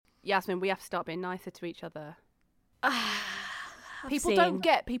Yasmin, we have to start being nicer to each other. People don't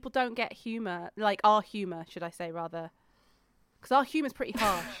get humour, like our humour, should I say, rather, because our humour's pretty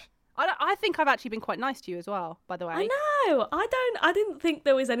harsh. I think I've actually been quite nice to you as well, by the way. I know. I didn't think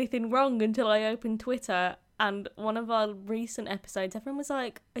there was anything wrong until I opened Twitter, and one of our recent episodes, everyone was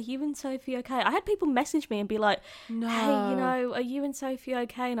like, "Are you and Sophie okay?" I had people message me and be like, No. "Hey, are you and Sophie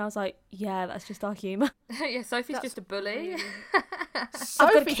okay?" And I was like, "Yeah, that's just our humour." Yeah, Sophie's just a bully. I've got a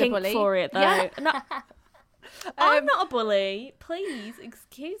Sophie's kink bully. for it, though. Yeah. No, I'm not a bully. Please,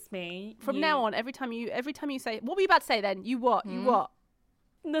 excuse me. From now on, every time you say, what were you about to say then? You what? You what?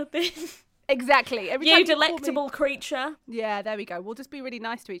 Nothing. Exactly. Every time You call me- delectable creature. Yeah, there we go. We'll just be really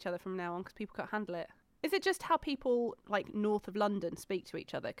nice to each other from now on because people can't handle it. Is it just how people like north of London speak to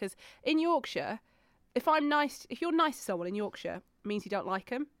each other? Because in Yorkshire, if you're nice to someone in Yorkshire, it means you don't like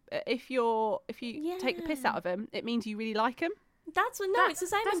them. If you take the piss out of them, it means you really like them. It's the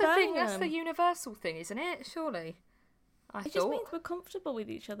same That's in the thing. Birmingham. That's the universal thing, isn't it? Surely. It just means we're comfortable with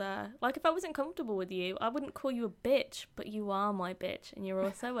each other. Like, if I wasn't comfortable with you, I wouldn't call you a bitch, but you are my bitch, and you're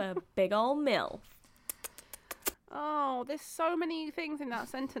also a big old MILF. Oh, there's so many things in that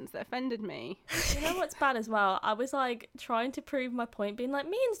sentence that offended me. You know what's bad as well? I was, like, trying to prove my point, being like,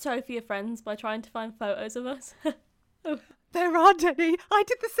 me and Sophie are friends by trying to find photos of us. There aren't any. I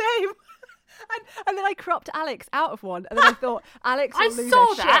did the same. And then I cropped Alex out of one, and then I thought, Alex will I lose saw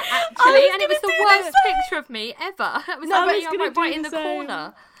her shit. that actually, and it was the gonna do worst the picture of me ever. It was No, I like was me, gonna I'm right do in the the same.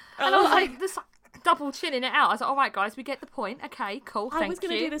 corner, and I was like, this double chinning it out. I was like, all right, guys, we get the point. Okay, cool. I Thank was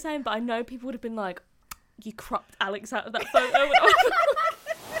going to you. do the same, but I know people would have been like, you cropped Alex out of that photo. And I was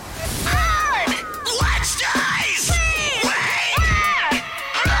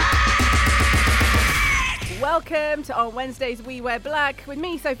Welcome to On Wednesdays We Wear Black with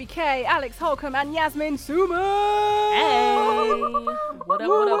me, Sophie K, Alex Holcomb, and Yasmin Suma. Hey! What up,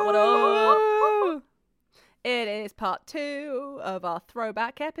 what up, what up? It is part 2 of our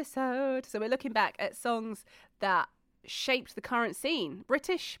throwback episode. So we're looking back at songs that shaped the current scene,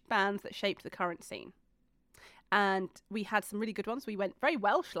 British bands that shaped the current scene. And we had some really good ones. We went very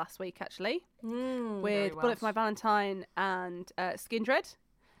Welsh last week, actually, with Bullet for My Valentine and Skindred.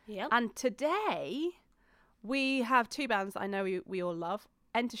 Yep. And today we have 2 bands that I know we all love,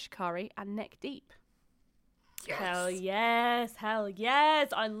 Enter Shikari and Neck Deep. Yes. Hell yes.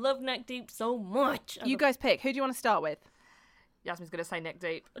 I love Neck Deep so much. You guys pick. Who do you want to start with? Yasmin's going to say Neck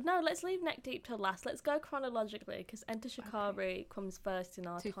Deep. No, let's leave Neck Deep till last. Let's go chronologically, because Enter Shikari comes first in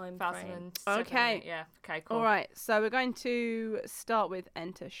our time frame. 2007. Okay. Yeah, okay, cool. All right, so we're going to start with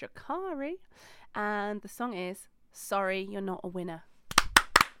Enter Shikari, and the song is Sorry You're Not a Winner.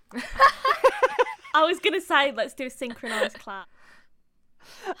 I was going to say, let's do a synchronised clap.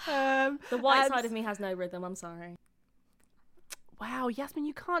 The The white side of me has no rhythm, I'm sorry. Wow, Yasmin,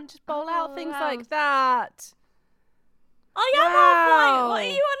 you can't just bowl out things wow. like that. I am Wow. half white. What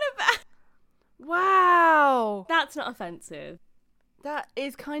are you on about? Wow. That's not offensive. That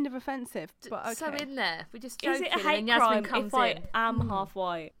is kind of offensive, but okay. So in there, we're just Is joking, it a and hate then Yasmin crime comes if I in. am half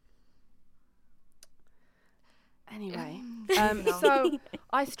white? Anyway, so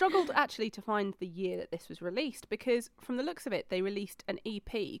I struggled actually to find the year that this was released because from the looks of it, they released an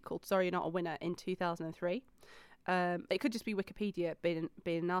EP called Sorry You're Not a Winner in 2003. It could just be Wikipedia being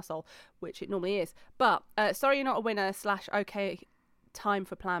an arsehole, which it normally is. But Sorry You're Not a Winner / OK Time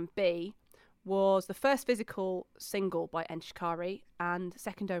for Plan B was the first physical single by Enter Shikari and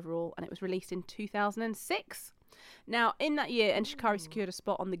second overall, and it was released in 2006. Now, in that year, Enter Shikari secured a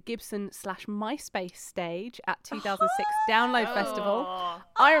spot on the Gibson / MySpace stage at 2006 Download Festival.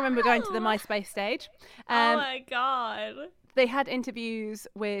 I remember going to the MySpace stage. Oh my god. They had interviews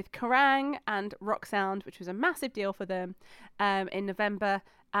with Kerrang and Rock Sound, which was a massive deal for them, in November,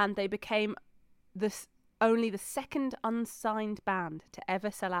 and they became only the second unsigned band to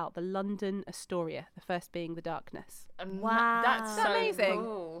ever sell out the London Astoria, the first being the Darkness. Wow. That's so amazing?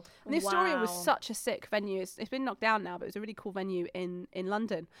 cool. And the Astoria was Wow. such a sick venue. It's been knocked down now, but it was a really cool venue in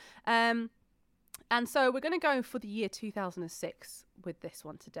London. And so we're going to go for the year 2006 with this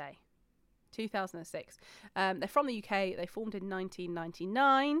one today. 2006. They're from the UK. They formed in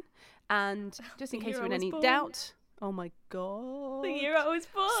 1999. And just in The case year you're in I was any born. doubt, oh my god, The year I was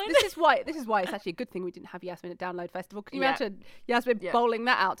born. this is why it's actually a good thing we didn't have Yasmin at Download Festival. Can you Yeah. imagine Yasmin Yeah. bowling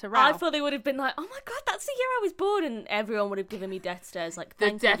that out to I Ralph? thought they would have been like, oh my god, that's the year I was born, and everyone would have given me death stares. Like, The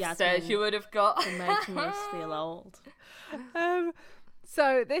thank you, death Yasmin, stares you would have got. for making us feel old.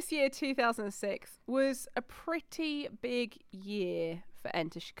 So this year, 2006, was a pretty big year for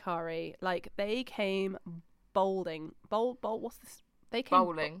Enter Shikari. Like, they came bowling. What's this? They came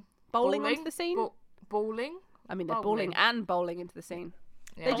Bowling. bowling onto the scene? Bowling? I mean, they're bowling and bowling into the scene.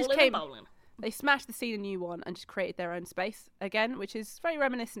 They just Bowling, came. bowling. They smashed the scene a new one and just created their own space again, which is very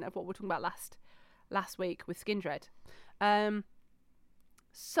reminiscent of what we were talking about last week with Skindred.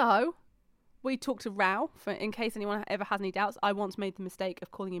 So we talked to Rao, in case anyone ever has any doubts. I once made the mistake of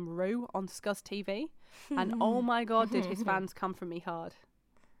calling him Roo on Scuzz TV, and oh my god, did his fans come for me hard.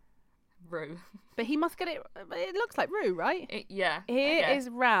 Roo. But he must get it. It looks like Roo, right? Yeah. Here is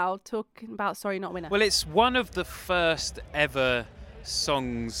Rao talking about Sorry Not Winner. Well, it's one of the first ever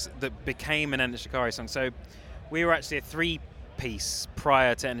songs that became an Enter Shikari song. So we were actually a 3-piece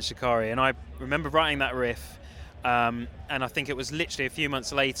prior to Enter Shikari, and I remember writing that riff, and I think it was literally a few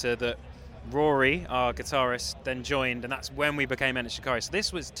months later that Rory, our guitarist, then joined, and that's when we became Enter Shikari. So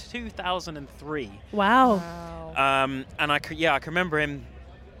this was 2003. Wow. And I can remember him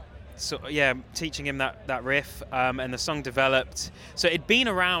teaching him that riff, and the song developed. So it'd been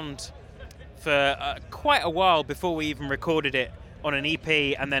around for quite a while before we even recorded it on an EP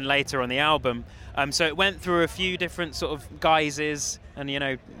and then later on the album. So it went through a few different sort of guises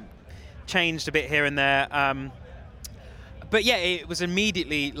and, changed a bit here and there. But yeah, it was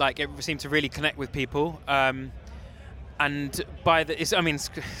immediately it seemed to really connect with people. And it's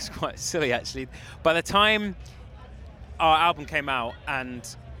quite silly actually. By the time our album came out, and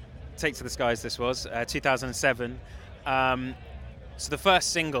Take to the Skies this was, 2007, so the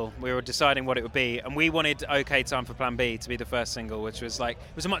first single, we were deciding what it would be, and we wanted OK Time for Plan B to be the first single, which was it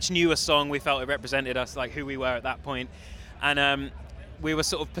was a much newer song. We felt it represented us, who we were at that point. And we were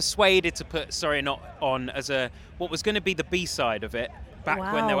sort of persuaded to put Sorry Not on as what was going to be the B-side of it, back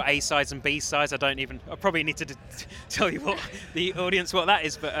when there were A-sides and B-sides. I probably need to tell you what the audience what that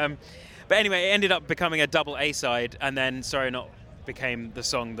is, but anyway, it ended up becoming a double A-side, and then Sorry Not became the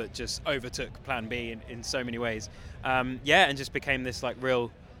song that just overtook Plan B in so many ways. And just became this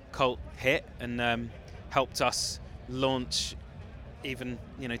real cult hit, and helped us launch even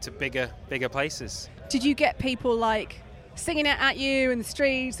to bigger places. Did you get people singing it at you in the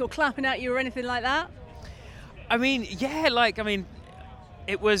streets or clapping at you or anything like that?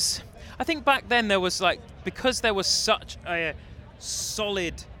 It was, I think back then there was because there was such a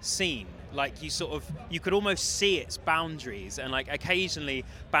solid scene, you could almost see its boundaries, and occasionally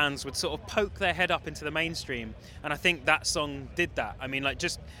bands would sort of poke their head up into the mainstream, and I think that song did that.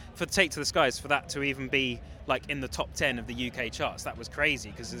 Just for Take to the Skies, for that to even be in the top 10 of the UK charts, that was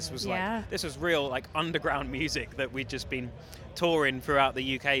crazy, because this was this was real underground music that we'd just been touring throughout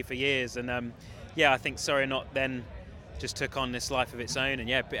the UK for years. And I think Sorry Not then just took on this life of its own, and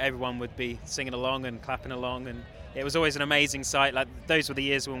everyone would be singing along and clapping along, and it was always an amazing sight. Those were the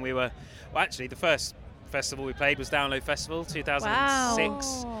years when we were, actually the first festival we played was Download Festival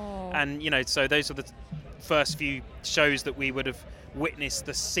 2006. Wow. And so those were the first few shows that we would have witnessed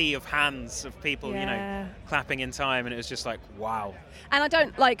the sea of hands of people clapping in time, and it was just wow. And I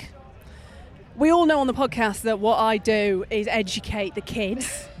don't we all know on the podcast that what I do is educate the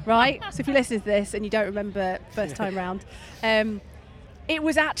kids, right? So if you listen to this and you don't remember first time round, it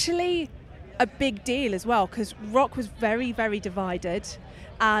was actually a big deal as well, because rock was very, very divided,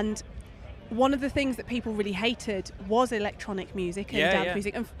 and one of the things that people really hated was electronic music and dance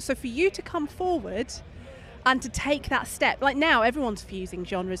music. And so for you to come forward and to take that step, now everyone's fusing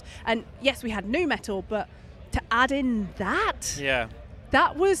genres, and yes, we had nu metal, but to add in that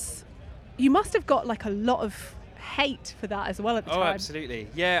was, you must have got a lot of hate for that as well at the time. Oh, absolutely.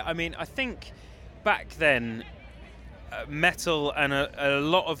 Yeah, I think back then metal and a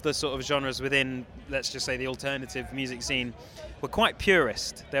lot of the sort of genres within, let's just say, the alternative music scene were quite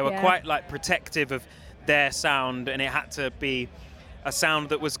purist. They were quite protective of their sound, and it had to be a sound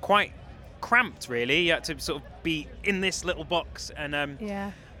that was quite cramped, really. You had to sort of be in this little box, and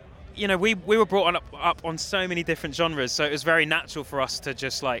we were brought up on so many different genres, so it was very natural for us to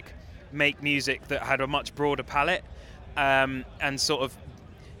just make music that had a much broader palette, and sort of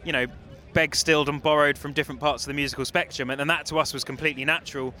begged, stilled and borrowed from different parts of the musical spectrum, and that to us was completely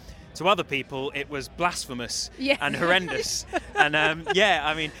natural. To other people it was blasphemous and horrendous. And I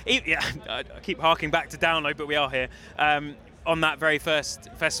keep harking back to Download, but we are here. On that very first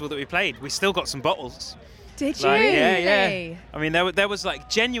festival that we played, we still got some bottles. Did you? Yeah. There was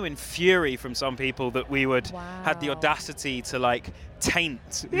genuine fury from some people that we would had the audacity to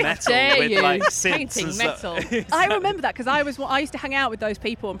taint metal with synths and metal. I remember that, because I used to hang out with those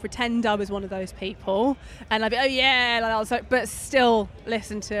people and pretend I was one of those people, and I'd be but still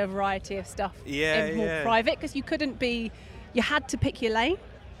listen to a variety of stuff more private, because you had to pick your lane.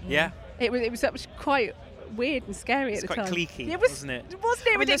 It was quite weird and scary at the time. It's quite cliquey, wasn't it? Wasn't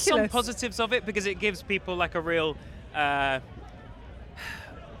it ridiculous? There's some positives of it, because it gives people a real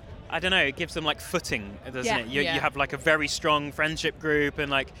I don't know, it gives them like footing, doesn't it? You Yeah. have like a very strong friendship group,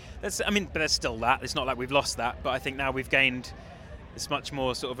 and like but there's still that. It's not like we've lost that, but I think now we've gained this much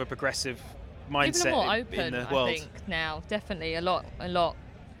more sort of a progressive mindset People are more in open, the I world. think, now. Definitely a lot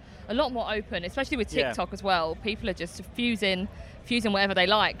more open, especially with Yeah. TikTok as well. People are just fusing whatever they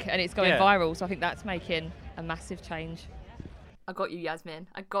like, and it's going Yeah. viral. So I think that's making a massive change. I got you, Yasmin.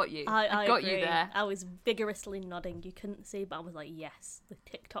 I got you. I got agree. you there. I was vigorously nodding. You couldn't see, but I was like, yes, the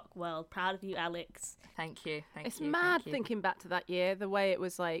TikTok world. Proud of you, Alex. Thank you. It's you. mad thank you. thinking back to that year, the way it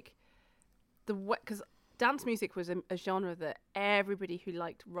was like, because dance music was a genre that everybody who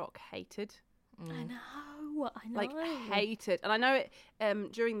liked rock hated. I know. Like hated. And I know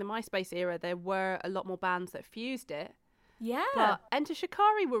it during the MySpace era there were a lot more bands that fused it, Yeah. but Enter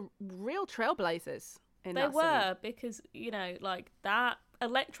Shikari were real trailblazers in They that were, because, you know, like that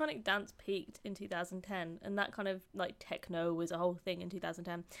electronic dance peaked in 2010, and that kind of like techno was a whole thing in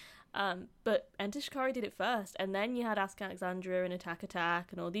 2010. But Enter Shikari did it first, and then you had Ask Alexandria and Attack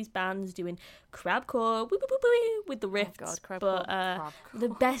Attack and all these bands doing crabcore with the riffs. God, crabcore.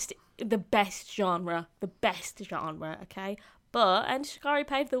 But the best genre, okay? But Enter Shikari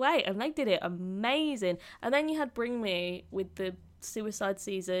paved the way, and they did it amazing. And then you had Bring Me with the Suicide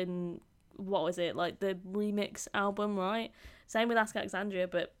Season, what was it, like the remix album, right? Same with Ask Alexandria,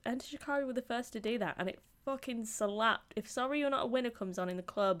 but Enter Shikari were the first to do that, and it fucking slapped. If Sorry You're Not a Winner comes on in the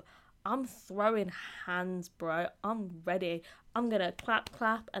club, I'm throwing hands, bro. I'm ready. I'm gonna clap,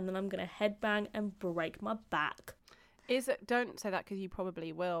 and then I'm gonna headbang and break my back. Don't say that because you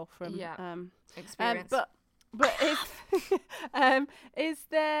probably will from Experience. but is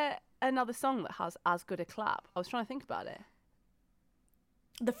there another song that has as good a clap? I was trying to think about it.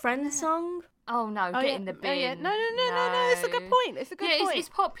 The Friends song? Oh no, get in the bin. Oh, yeah. No. It's a good point. It's a good point. It's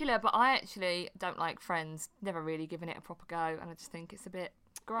popular, but I actually don't like Friends. Never really given it a proper go, and I just think it's a bit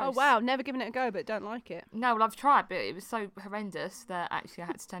gross. Oh wow, never given it a go, but don't like it. No, well I've tried, but it was so horrendous that actually I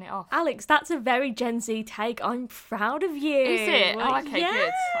had to turn it off. Alex, that's a very Gen Z take. I'm proud of you. Is it? Like, Oh, okay,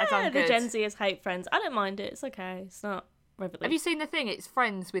 good. I done The good. Gen Zers hate Friends. I don't mind it. It's okay. It's not revolutionary. Have you seen the thing? It's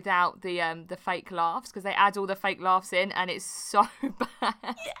Friends without the fake laughs, because they add all the fake laughs in, and it's so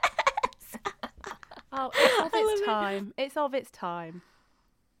bad. Oh, it's of its time. It's of its time.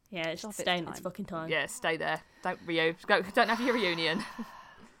 Yeah, it's Stop it, staying its time. fucking time. Yeah, stay there. Don't have your reunion.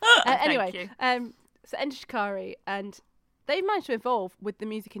 Anyway, you. so Enter Shikari, and they've managed to evolve with the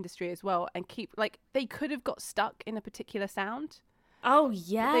music industry as well, and keep they could have got stuck in a particular sound. Oh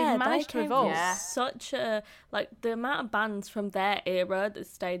yeah, They've managed to came evolve. from Yeah. such a the amount of bands from their era that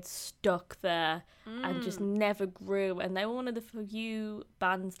stayed stuck there and just never grew, and they were one of the few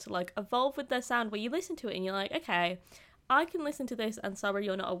bands to evolve with their sound, where you listen to it and you're like, okay, I can listen to this and Sorry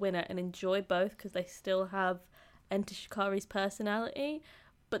You're Not a Winner and enjoy both, because they still have Enter Shikari's personality,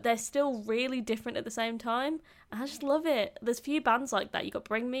 but they're still really different at the same time. And I just love it. There's few bands like that. You got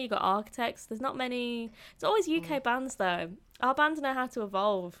Bring Me, you got Architects. There's not many. It's always UK bands though. Our bands know how to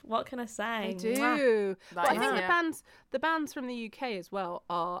evolve. What can I say? They Mwah. do. That But I is, think yeah. the bands from the UK as well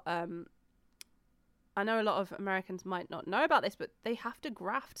are. I know a lot of Americans might not know about this, but they have to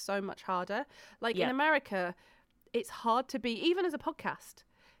graft so much harder. In Yeah. America, it's hard to be, even as a podcast.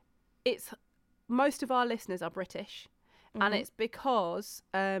 Most of our listeners are British, and it's because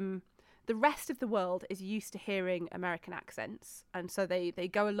the rest of the world is used to hearing American accents, and so they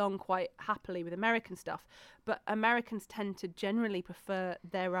go along quite happily with American stuff. But Americans tend to generally prefer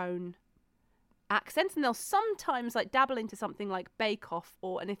their own accents, and they'll sometimes dabble into something like Bake Off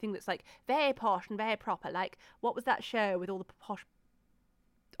or anything that's very posh and very proper. What was that show with all the posh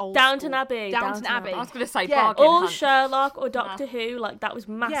old Downton school? Abbey. Downton Abbey. I was going to say Yeah. Bargain Or Hunt. Sherlock or Doctor Who. That was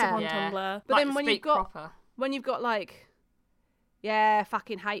massive Yeah. on Yeah. Tumblr. But Like then to when speak you've got proper.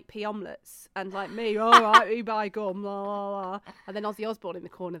 fucking hate pea omelettes, and me, all right, we buy gum, la la la, and then Ozzy Osbourne in the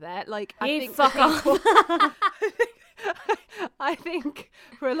corner there. I You think fuck off. I think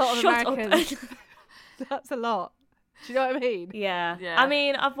for a lot of Shut up. Americans, that's a lot. Do you know what I mean? Yeah. Yeah. I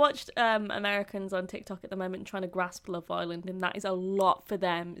mean, I've watched Americans on TikTok at the moment trying to grasp Love Island, and that is a lot for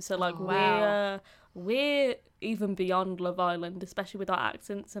them. So wow. we're even beyond Love Island, especially with our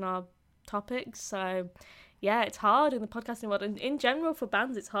accents and our topics. So yeah, it's hard in the podcasting world, and in general for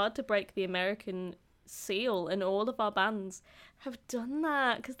bands, it's hard to break the American seal, and all of our bands have done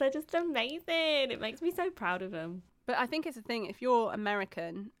that because they're just amazing. It makes me so proud of them. But I think it's a thing. If you're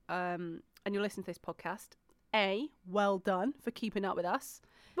American and you're listening to this podcast, well done for keeping up with us.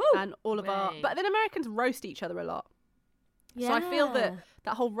 Woo! And all of our. Way. But then Americans roast each other a lot. So I feel that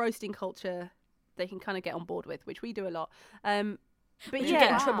whole roasting culture they can kind of get on board with, which we do a lot. But Which you get in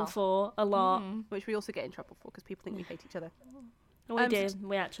yeah, trouble for a lot. which we also get in trouble for because people think we hate each other. We do.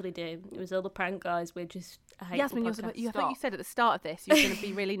 We actually do. It was all the prank guys. We're just a hateful Yasmin, podcast. I think you said at the start of this you were going to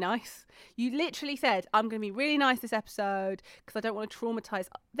be really nice. You literally said, "I'm going to be really nice this episode because I don't want to traumatize."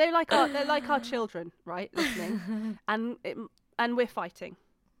 They're like our children, right? Listening, and we're fighting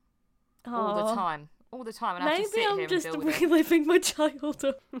all the time. All the time, and I have to sit Maybe here I'm and just deal with it. reliving my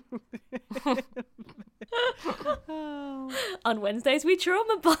childhood. On Wednesdays we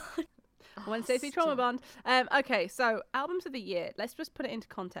trauma bond. Wednesdays we trauma bond. Okay, so albums of the year. Let's just put it into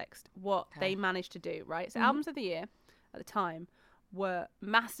context what they managed to do, right? So albums of the year at the time were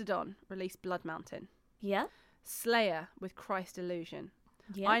Mastodon released Blood Mountain, Yeah. Slayer with Christ Illusion,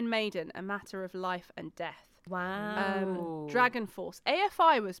 Yeah. Iron Maiden A Matter of Life and Death, Wow. Dragon Force.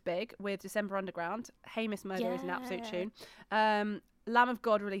 AFI was big with December Underground. Hey Miss Murder is an absolute tune. Lamb of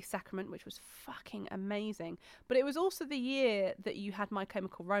God released Sacrament, which was fucking amazing. But it was also the year that you had My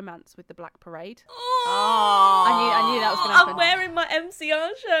Chemical Romance with the Black Parade. Oh, I knew that was going to happen. I'm wearing my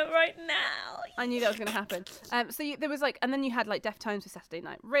MCR shirt right now. I knew that was going to happen. There was like, and then you had like Deftones with Saturday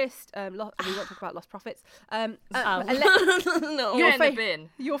Night Wrist. We won't talk about Lost Prophets. No. Your, Get in the bin.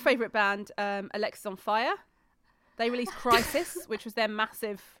 your favourite band, Alexis on Fire. They released Crisis, which was their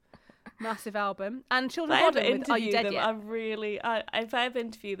massive album, and Children of Bodom with Are You Dead Yet? If I ever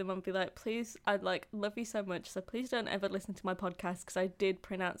interview them, I'd be like, please, I'd like love you so much, so please don't ever listen to my podcast because I did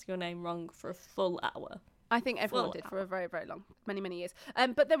pronounce your name wrong for a full hour. I think everyone did for a very, very long, many years.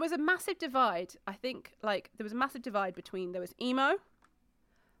 But there was a massive divide. I think there was a massive divide between there was emo,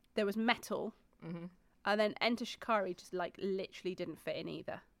 there was metal, and then Enter Shikari just like literally didn't fit in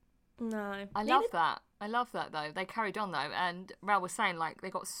either. No, I love that. I love that though. They carried on though, and Ral was saying like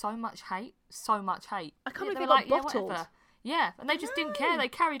they got so much hate. I can't believe they they were got like, bottled. Yeah, and they just didn't care. They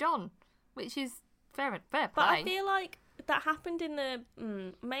carried on, which is fair play. but I feel like that happened in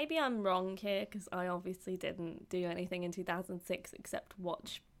the. Maybe I'm wrong here because I obviously didn't do anything in 2006 except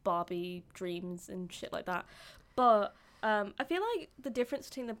watch Barbie Dreams and shit like that. But I feel like the difference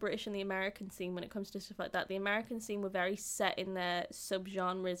between the British and the American scene when it comes to stuff like that, the American scene were very set in their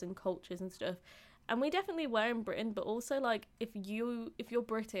subgenres and cultures and stuff. And we definitely were in Britain, but also like if you're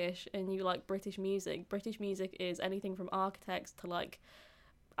British and you like British music is anything from Architects to like,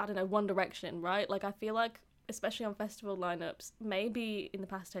 I don't know, One Direction, right? Like I feel like, especially on festival lineups, maybe in the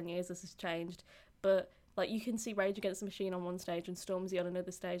past 10 years this has changed, but like you can see Rage Against the Machine on one stage and Stormzy on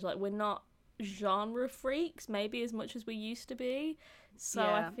another stage. Like we're not genre freaks maybe as much as we used to be. So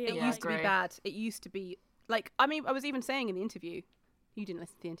yeah, I feel it used to be bad. It used to be like, I mean, I was even saying in the interview, you didn't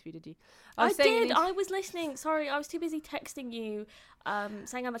listen to the interview, did you? I did. I was listening. Sorry, I was too busy texting you,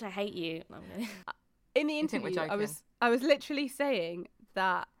 saying how much I hate you. No, in the interview, I was literally saying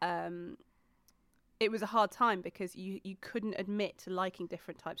that it was a hard time because you couldn't admit to liking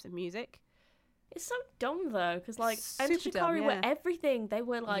different types of music. It's so dumb though, because like Super Enter Shikari dumb, were yeah. everything. They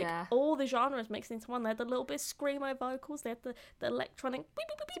were like all the genres mixed into one. They had the little bit of screamo vocals. They had the electronic,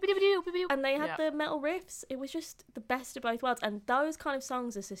 and they had the metal riffs. It was just the best of both worlds. And those kind of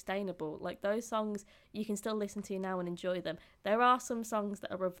songs are sustainable. Like those songs you can still listen to now and enjoy them. There are some songs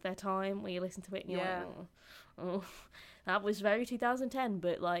that are of their time where you listen to it and you're like, oh, that was very 2010.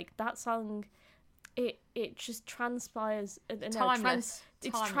 But like that song, it just transpires. Timeless.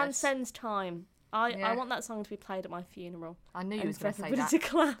 It transcends time. I want that song to be played at my funeral. I knew you was going to say everybody that. to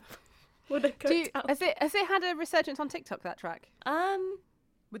clap when it goes out. Has it had a resurgence on TikTok, that track?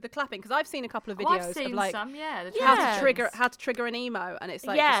 With the clapping, because I've seen a couple of videos I've seen of like some, how to trigger an emo, and it's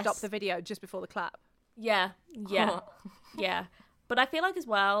like to stop the video just before the clap. Yeah. But I feel like as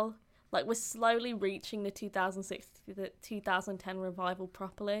well, like we're slowly reaching the 2006 to the 2010 revival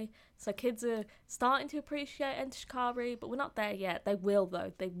properly. So kids are starting to appreciate Enter Shikari, but we're not there yet. They will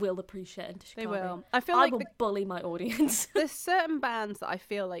though. They will appreciate Enter Shikari. They will. I feel I like will bully my audience. there's certain bands that I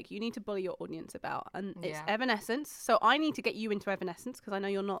feel like you need to bully your audience about, and it's Evanescence. So I need to get you into Evanescence because I know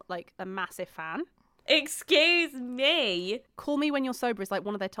you're not like a massive fan. Excuse me. Call Me When You're Sober is like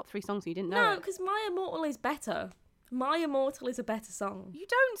one of their top 3 songs. And you didn't know No, because My Immortal is better. My Immortal is a better song. You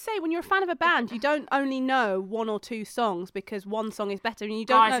don't say when you're a fan of a band, you don't only know 1 or 2 songs because one song is better, and you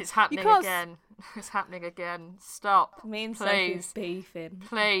don't know. Guys, it's happening again. It's happening again. Stop. Me and please. Sophie's beefing.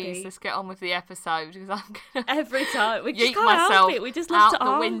 Please, let's get on with the episode because I'm gonna every time we just yeet can't myself help it. We just love out to the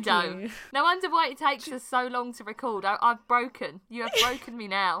argue. window. No wonder why it takes us so long to record. I've broken. You have broken me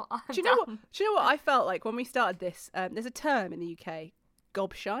now. Do you know what I felt like when we started this? There's a term in the UK,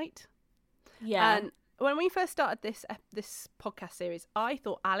 gobshite. Yeah. And when we first started this podcast series, I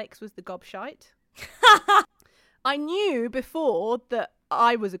thought Alex was the gobshite. I knew before that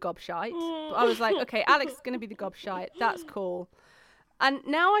I was a gobshite. But I was like, okay, Alex is going to be the gobshite. That's cool. And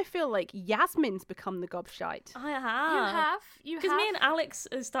now I feel like Yasmin's become the gobshite. I have. You have. Because me and Alex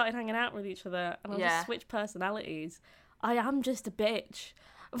have started hanging out with each other and I've just switched personalities. I am just a bitch.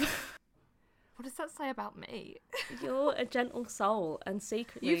 What does that say about me? You're a gentle soul and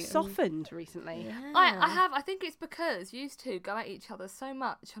secretly... You've softened recently. Yeah. I have. I think it's because you two go at each other so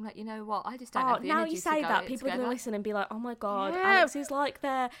much. I'm like, you know what? I just don't have the energy now you to say go that, it people are together. going to listen and be like, oh my God, Yeah. Alex is like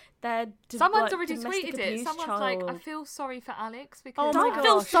their Someone's like, already domestic tweeted it. abuse Someone's child. like, I feel sorry for Alex because Oh my Don't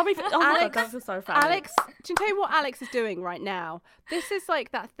feel gosh. sorry for... Oh my Alex- God, don't feel sorry for Alex. Alex, do you tell you what Alex is doing right now? This is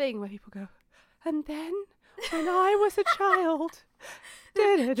like that thing where people go, and then when I was a child...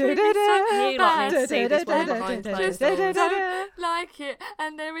 You lot need to see this one behind closed doors. like it,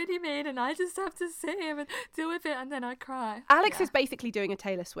 and they're really mean, and I just have to sit here and deal with it, and then I cry. Alex is basically doing a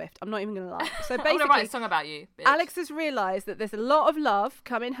Taylor Swift. I'm not even going to lie. So I'm gonna write a basically, song about you. Bitch. Alex has realised that there's a lot of love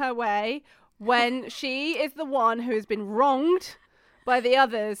coming her way when she is the one who has been wronged by the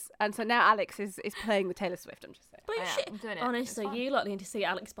others, and so now Alex is playing the Taylor Swift. I'm just saying. Bullshit. I'm doing it. Honestly, It's fine. you lot need to see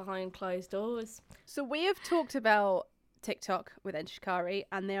Alex behind closed doors. So we have talked about TikTok with Ed Shikari,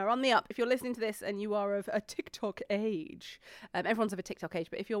 and they are on the up. If you're listening to this and you are of a TikTok age, everyone's of a TikTok age,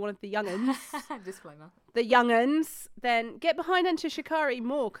 but if you're one of the young'uns, Disclaimer. the young'uns, then get behind Ed Shikari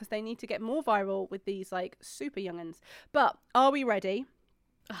more because they need to get more viral with these like super young'uns. But are we ready?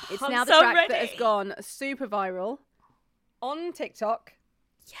 It's I'm now the so track that ready. has gone super viral on TikTok.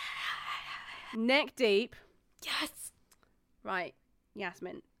 Neck deep. Yes. Right,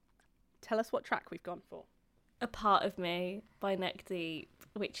 Yasmin, tell us what track we've gone for. A Part of Me by Neck Deep,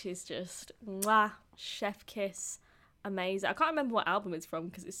 which is just mwah, chef kiss, amazing. I can't remember what album it's from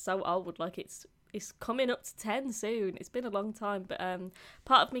because it's so old. Like it's coming up to 10 soon. It's been a long time, but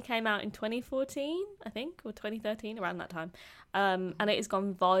Part of Me came out in 2014, I think, or 2013, around that time. And it has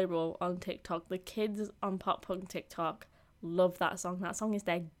gone viral on TikTok. The kids on Pop Punk TikTok love that song. That song is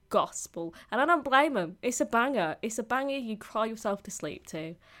their gospel, and I don't blame them. It's a banger. It's a banger you cry yourself to sleep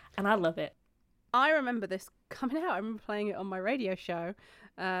to, and I love it. I remember this coming out. I remember playing it on my radio show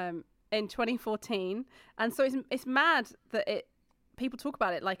in 2014, and so it's mad that people talk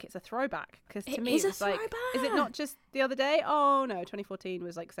about it like it's a throwback. Because to It me, is a it's like, is it throwback. not just the other day? Oh no, 2014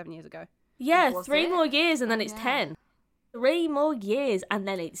 was like 7 years ago. Yeah, Was 3 it? more years and then it's Yeah. 10. 3 more years and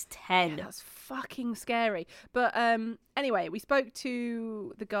then it's 10. Yeah, that's fucking scary. But anyway, we spoke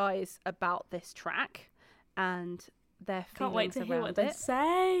to the guys about this track and their Can't wait feelings to hear around what they it.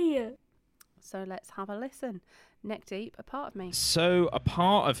 say. So let's have a listen. Neck deep, A Part of Me. So, A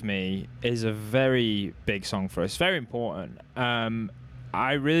Part of Me is a very big song for us, very important.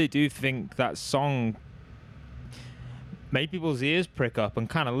 I really do think that song made people's ears prick up and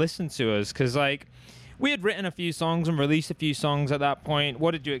kind of listen to us because, like, we had written a few songs and released a few songs at that point.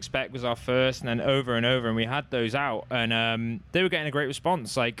 What Did You Expect was our first, and then Over and Over, and we had those out, and they were getting a great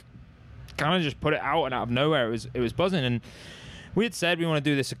response. Like, kind of just put it out, and out of nowhere, it was buzzing. And we had said we want to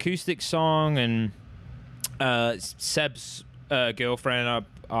do this acoustic song, and Seb's girlfriend,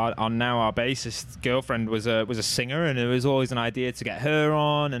 our now our bassist girlfriend, was a singer, and it was always an idea to get her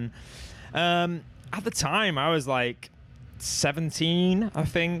on. And at the time, I was like 17, I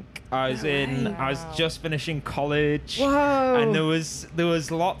think. I was just finishing college. Whoa! And there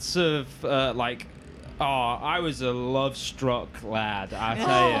was lots of I was a love-struck lad, I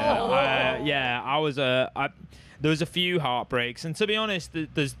tell you. There was a few heartbreaks, and to be honest,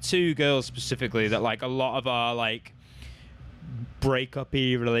 there's two girls specifically that like a lot of our like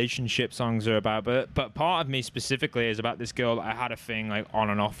breakup-y relationship songs are about. But Part of Me specifically is about this girl that I had a thing like on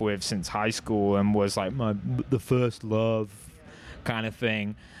and off with since high school, and was like the first love kind of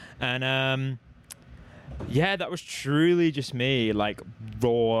thing, and that was truly just me, like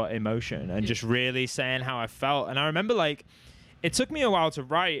raw emotion and just really saying how I felt. And I remember like it took me a while to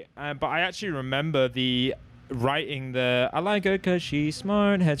write, but I actually remember writing the I like her cause she's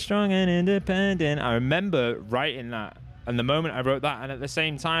smart, headstrong and independent. I remember writing that, and the moment I wrote that, and at the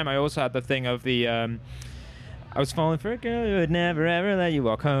same time I also had the thing of the I was falling for a girl who would never ever let you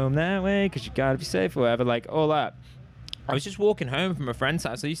walk home that way cause you gotta be safe or whatever, like all that. I was just walking home from a friend's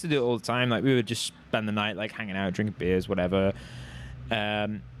house. I used to do it all the time. Like we would just spend the night like hanging out, drinking beers, whatever.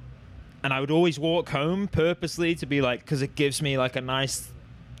 And I would always walk home purposely to be like, because it gives me like a nice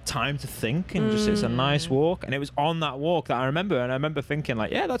time to think, and just it's a nice walk. And it was on that walk that I remember thinking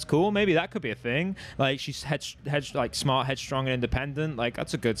like, yeah, that's cool. Maybe that could be a thing. Like she's like smart, headstrong, and independent. Like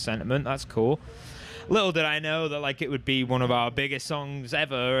that's a good sentiment. That's cool. Little did I know that like it would be one of our biggest songs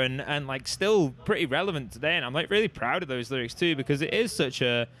ever, and like still pretty relevant today. And I'm like really proud of those lyrics too, because it is such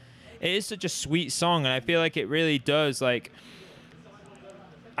a sweet song, and I feel like it really does like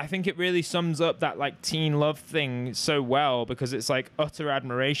I think it really sums up that like teen love thing so well, because it's like utter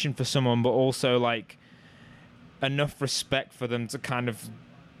admiration for someone, but also like enough respect for them to kind of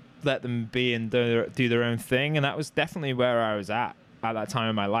let them be and do their own thing. And that was definitely where I was at that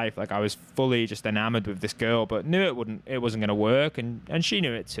time in my life. Like I was fully just enamored with this girl, but knew it wasn't going to work, and she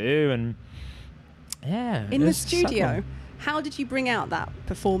knew it too. And yeah, in the studio, how did you bring out that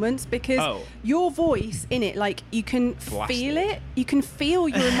performance? Because your voice in it, like you can feel it, you can feel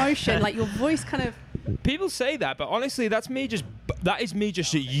your emotion, like your voice kind of. People say that, but honestly, that is me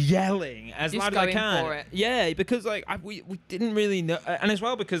just yelling as loud as I can. For it. Yeah, because like we didn't really know, and as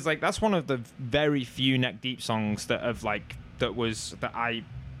well because like that's one of the very few Neck Deep songs that I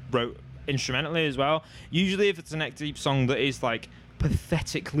wrote instrumentally as well. Usually, if it's a Neck Deep song that is like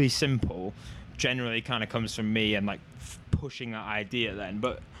pathetically simple, generally kind of comes from me and like pushing that idea then.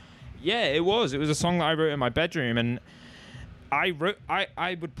 But yeah, it was a song that I wrote in my bedroom, and I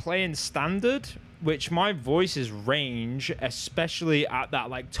would play in standard, which my voice's range, especially at that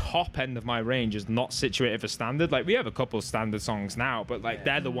like top end of my range, is not situated for standard. Like we have a couple of standard songs now, but like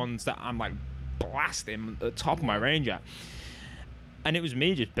they're the ones that I'm like blasting at the top of my range at. And it was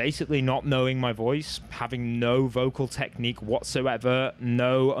me just basically not knowing my voice, having no vocal technique whatsoever,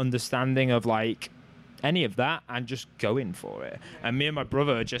 no understanding of like any of that, and just going for it. And me and my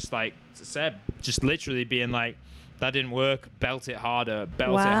brother just like said, just literally being like, that didn't work, belt it harder,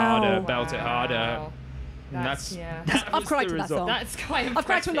 belt it harder, belt it harder. That's I've cried to that song. That's quite impressive. I've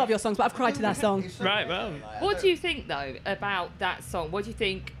cried to a lot of your songs, but I've cried to that song. Right, well. What do you think though about that song? What do you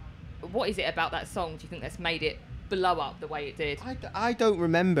think? What is it about that song? Do you think that's made it blow up the way it did? I don't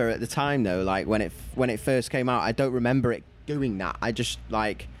remember at the time though, like when it first came out. I don't remember it doing that. I just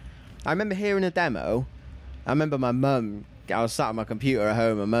like, I remember hearing a demo. I remember my mum. I was sat on my computer at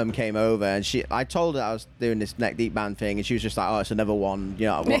home, and Mum came over, and I told her I was doing this Neck Deep band thing, and she was just like, "Oh, it's another one, you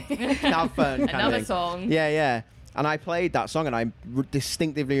know, have fun." Another song. Yeah. And I played that song, and I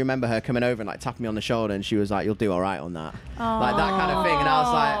distinctively remember her coming over and like tapping me on the shoulder, and she was like, "You'll do all right on that," like that kind of thing. And I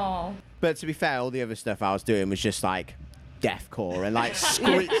was like, but to be fair, all the other stuff I was doing was just like deathcore and like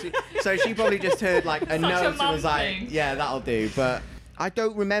screech. So she probably just heard like a note and was like, "Yeah, that'll do." But I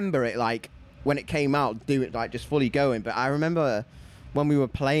don't remember it like, when it came out, do it like just fully going. But I remember when we were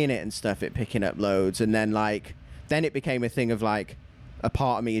playing it and stuff, it picking up loads, and then it became a thing of like, a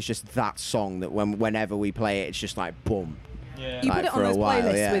part of me is just that song that whenever we play it, it's just like boom. Yeah. You put it on those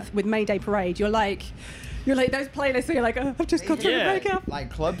playlists with Mayday Parade. You're like those playlists where you're like, oh, I've just got to break up.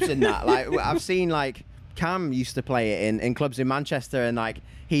 Like clubs and that. Like I've seen like Cam used to play it in clubs in Manchester, and like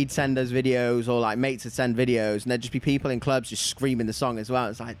he'd send us videos, or like mates would send videos, and there'd just be people in clubs just screaming the song as well.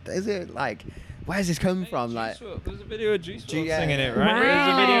 It's like, is it like, where's this come from? Like, there's a video of Juice WRLD singing it, Wow. right? There's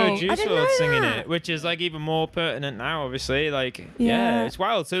a video of Juice WRLD singing it, which is like even more pertinent now, obviously. Like, yeah, it's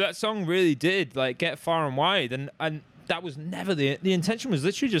wild. So that song really did like get far and wide, and that was never the intention. Was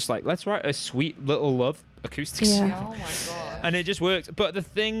literally just like, let's write a sweet little love acoustic song. Oh my god. And it just worked. But the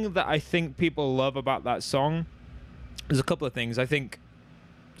thing that I think people love about that song, there's a couple of things. I think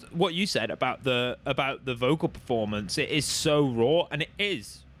what you said about the vocal performance, it is so raw, and it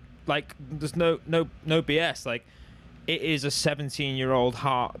is like, there's no BS. Like, it is a 17-year-old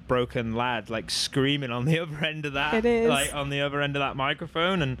heartbroken lad like screaming on the other end of that. It is. Like on the other end of that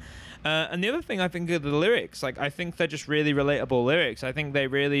microphone. And the other thing I think are the lyrics. Like, I think they're just really relatable lyrics. I think they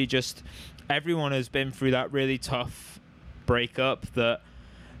really just, everyone has been through that really tough breakup that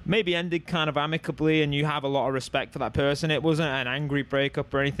maybe ended kind of amicably, and you have a lot of respect for that person. It wasn't an angry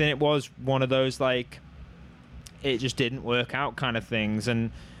breakup or anything. It was one of those like, it just didn't work out kind of things,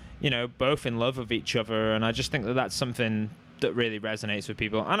 and you know, both in love with each other. And I just think that that's something that really resonates with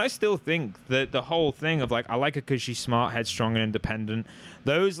people. And I still think that the whole thing of like, I like her because she's smart, headstrong, and independent,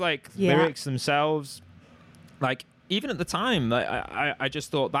 those like lyrics themselves, like even at the time, like I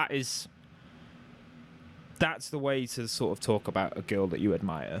just thought that's the way to sort of talk about a girl that you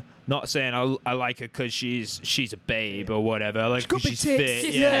admire. Not saying I like her because she's a babe or whatever. Like, she's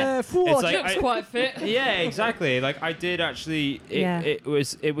fit. Yeah, it's like, quite fit. Yeah, exactly. Like, I did actually. It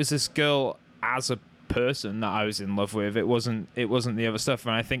was this girl as a person that I was in love with. It wasn't the other stuff.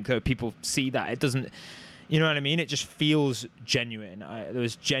 And I think that people see that it doesn't. You know what I mean? It just feels genuine. There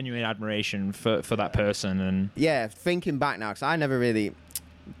was genuine admiration for that person. And yeah, thinking back now, because I never really.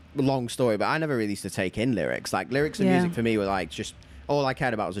 Long story, but I never really used to take in lyrics. Like, lyrics and music for me were like, just all I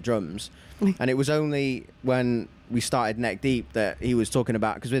cared about was the drums. And it was only when we started Neck Deep that he was talking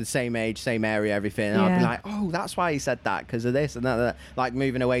about, because we're the same age, same area, everything. And I'd be like, oh, that's why he said that, because of this and that. Like,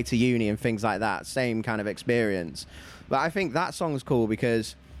 moving away to uni and things like that. Same kind of experience. But I think that song's cool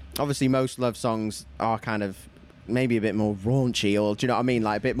because obviously most love songs are kind of maybe a bit more raunchy, or do you know what I mean?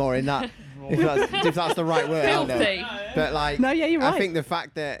 Like a bit more in that. if that's the right word, I don't know. Filthy. But like, No, yeah, you're right. I think the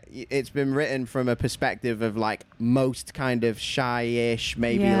fact that it's been written from a perspective of like most kind of shy-ish,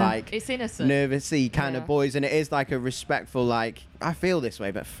 maybe Yeah. like It's innocent. nervousy kind of Yeah. boys, and it is like a respectful, like, I feel this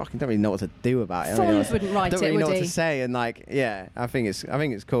way, but fucking don't really know what to do about it. I don't Fonz know- wouldn't write don't it, really know would what he? to say, and like, yeah, I think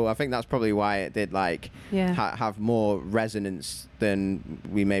it's cool. I think that's probably why it did like Yeah. have more resonance than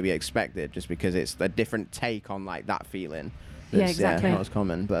we maybe expected, just because it's a different take on like that feeling. Yeah, That's, exactly. not as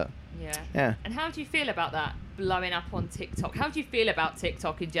common, but Yeah. yeah. And how do you feel about that blowing up on TikTok? How do you feel about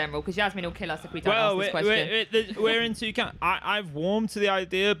TikTok in general? Because Yasmin will kill us if we don't ask this question. we're in two camps. I've warmed to the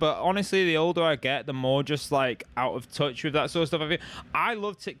idea, but honestly, the older I get, the more just like out of touch with that sort of stuff I feel. I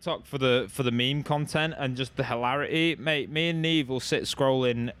love TikTok for the meme content and just the hilarity. Mate, me and Neve will sit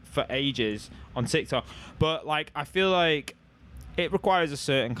scrolling for ages on TikTok, but like I feel like it requires a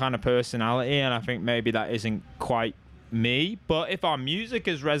certain kind of personality, and I think maybe that isn't quite me. But if our music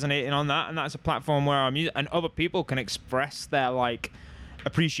is resonating on that, and that's a platform where our music and other people can express their like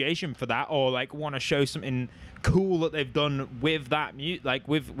appreciation for that, or like want to show something cool that they've done with that like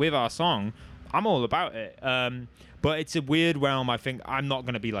with our song, I'm all about it. But it's a weird realm. I think I'm not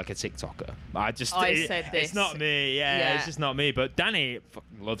going to be like a TikToker. Said this. It's not me. Yeah, it's just not me. But Danny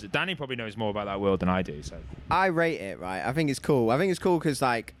fucking loves it. Danny probably knows more about that world than I do. So I rate it, right? I think it's cool. I think it's cool because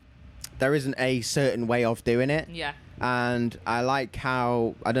like there isn't a certain way of doing it. Yeah. And I like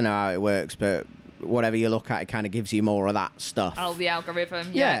how, I don't know how it works, but whatever you look at, it kind of gives you more of that stuff. Oh, the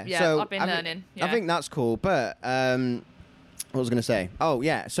algorithm. Yeah. So I've been learning. Yeah. I think that's cool. But what was I going to say? Oh,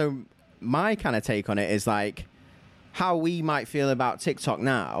 yeah. So my kind of take on it is like how we might feel about TikTok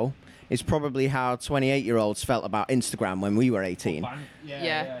now is probably how 28-year-olds felt about Instagram when we were 18.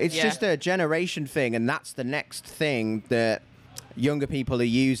 Yeah. It's just a generation thing, and that's the next thing that younger people are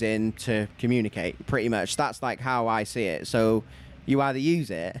using to communicate, pretty much. That's like how I see it. So you either use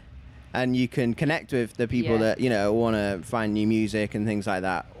it and you can connect with the people that, you know, want to find new music and things like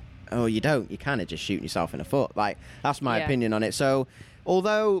that, or you don't. You're kind of just shooting yourself in the foot. Like, that's my opinion on it. So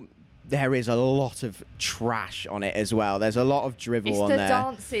although there is a lot of trash on it as well, there's a lot of drivel on there. It's the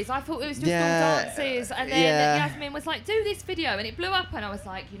dances. I thought it was just all dances. And then Yasmin was like, do this video. And it blew up. And I was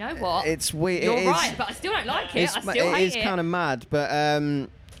like, you know what? It's weird. You're right, but I still don't like it. I still hate it. It is kind of mad, but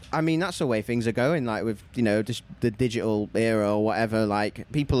I mean, that's the way things are going. Like with, you know, just the digital era or whatever.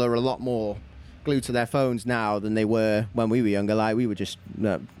 Like people are a lot more glued to their phones now than they were when we were younger. Like we were just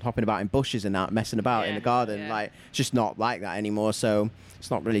hopping about in bushes and that, messing about in the garden. Like it's just not like that anymore. So it's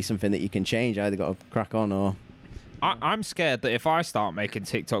not really something that you can change. I either got to crack on or. I'm scared that if I start making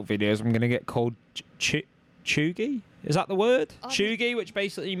TikTok videos, I'm going to get called chuggy. Is that the word? Chuggy, which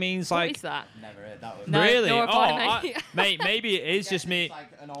basically means like. What is that? Never heard that word. No, Really? nor have I, mate. Mate, maybe it is just me. It's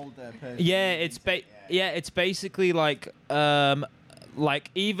like an older person. Yeah, it's basically like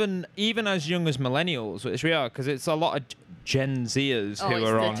even as young as millennials, which we are, because it's a lot of Gen Zers who it's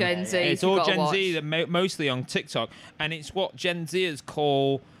are the on. Gen Zs It's you've all gotta Gen Z, watch. they're mostly on TikTok, and it's what Gen Zers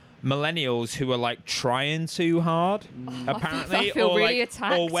call millennials who are like trying too hard, apparently, I feel or really like,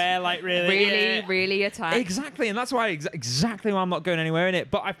 attacked. or we're like really, Really attacked. Exactly, and that's why exactly why I'm not going anywhere in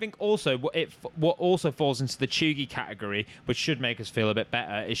it. But I think also what also falls into the chuggy category, which should make us feel a bit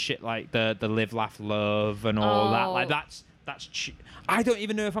better, is shit like the live, laugh, love, and all that. Like that's I don't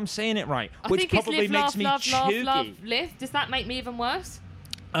even know if I'm saying it right, I which think it's probably live, makes laugh, me love, chuggy. love, live. Does that make me even worse?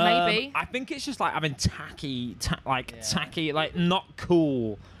 Maybe. I think it's just like having tacky, like not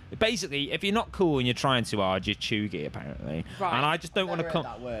cool. Basically, if you're not cool and you're trying too hard, you're chuggy, apparently. Right. And I just don't want to come.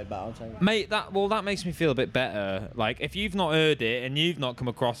 that word, but I'll tell you. Mate, that makes me feel a bit better. Like, if you've not heard it and you've not come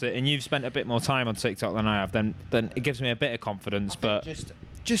across it and you've spent a bit more time on TikTok than I have, then it gives me a bit of confidence. But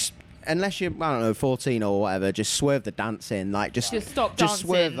Just unless you're, I don't know, 14 or whatever, just swerve the dancing. Like, just stop just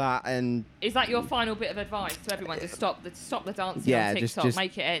swerve dancing. that and Is that your final bit of advice to everyone? Just stop the dancing Yeah, on just- TikTok.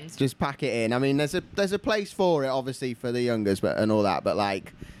 Make it end. just pack it in. I mean, there's a place for it, obviously, for the youngers, but and all that. But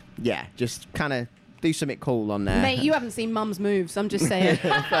like, yeah, just kind of do something cool on there. Mate, you haven't seen Mum's moves. I'm just saying.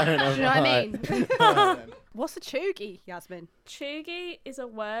 Fair enough. Do you know what I mean? What's a chuggy, Yasmin? Chuggy is a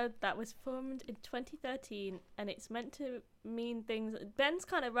word that was formed in 2013, and it's meant to mean things. Ben's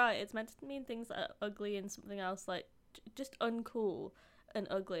kind of right. It's meant to mean things that are ugly and something else, like just uncool and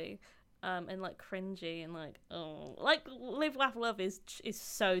ugly, and like cringy and like like live, laugh, love is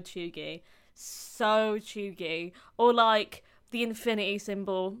so chuggy, or like the infinity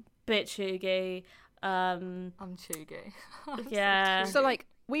symbol, bit chuggy. I'm chuggy. Yeah. So, like,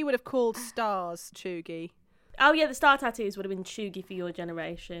 we would have called stars chuggy. Oh yeah, the star tattoos would have been chuggy for your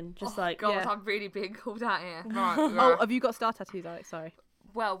generation. Just like God, yeah. I'm really being called out here. Right. Oh, have you got star tattoos, Alex? Sorry.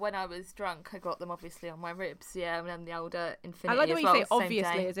 Well, when I was drunk, I got them obviously on my ribs. Yeah, and then the older Infinity. I like the way as well, you say the same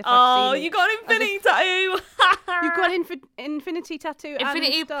obviously day. as if Oh, I've seen you got Infinity tattoo. You got Infinity tattoo.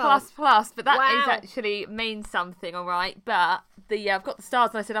 Infinity and stars. plus, but that is Wow. actually means something, all right. But I've got the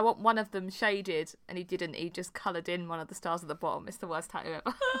stars, and I said I want one of them shaded, and he didn't. He just coloured in one of the stars at the bottom. It's the worst tattoo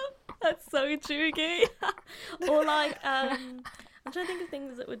ever. That's so intriguing. Or like, I'm trying to think of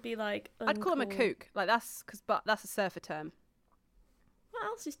things that would be like. I'd call him a uncool. kook. Like but that's a surfer term. What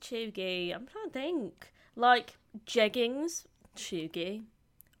else is chuggy? I'm trying to think. Like jeggings, chuggy.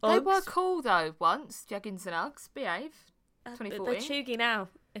 They Uggs. were cool though once. Jeggings and Uggs, behave. They're 2014. chuggy now.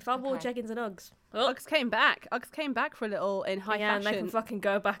 If I wore Okay. jeggings and Uggs, Uggs came back. Uggs came back for a little in high yeah, and they fashion. can fucking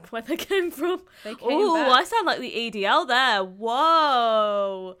go back where they came from. They came Oh, back. I sound like the EDL there.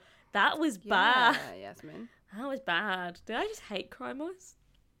 Whoa, that was bad. Yeah, Yasmin. That was bad. Did I just hate Crime Wars?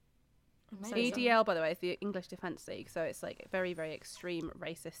 Maybe. EDL, by the way, is the English Defence League, so it's like very, very extreme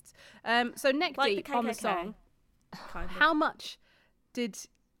racists. So Neck Like the Deep on the KKK. song. Kind of. How much did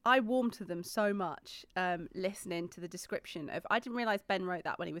I warm to them so much listening to the description of? I didn't realise Ben wrote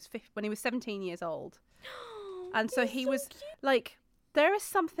that when he was 17 years old, and so He's he so was cute. like, there is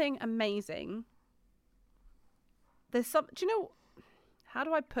something amazing. There's some. Do you know? How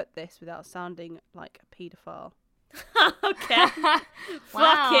do I put this without sounding like a paedophile? Okay. Wow.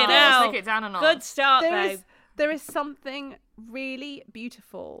 Fucking Let's hell. take it down a notch. Good start, babe. There is something really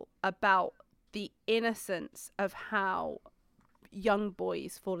beautiful about the innocence of how young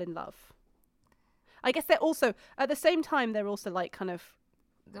boys fall in love. I guess they're also, at the same time, they're also like kind of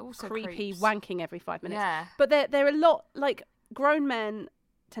They're also creepy creeps. wanking every 5 minutes. Yeah. But they're a lot, like, grown men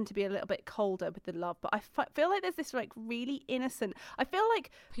tend to be a little bit colder with the love, but I feel like there's this like really innocent, I feel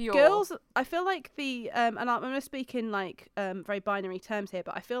like Pure. girls, I feel like the and I'm going to speak in like very binary terms here,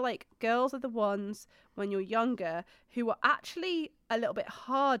 but I feel like girls are the ones when you're younger who are actually a little bit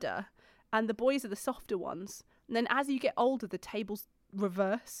harder, and the boys are the softer ones, and then as you get older the tables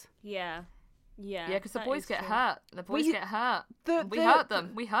reverse. Yeah. Yeah. Yeah, because the that boys is get true. hurt. The boys We- get hurt. We the- hurt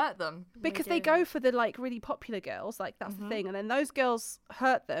them. We hurt them. Because We they do. go for the like really popular girls, like that's the thing, and then those girls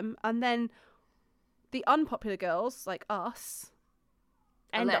hurt them, and then the unpopular girls like us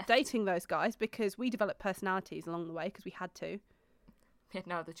Are end up left. dating those guys because we developed personalities along the way because we had to. We had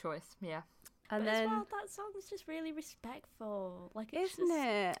no other choice. Yeah. And But then as well, that song's just really respectful. Like, it's isn't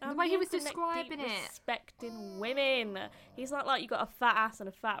just, it? The way he was Neck Deep describing it. respecting women. He's not like you got a fat ass and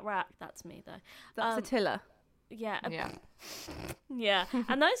a fat rack. That's me though. That's Attila. Yeah. Yeah. Yeah.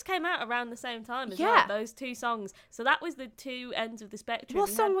 And those came out around the same time as Yeah. well. Those two songs. So that was the two ends of the spectrum. What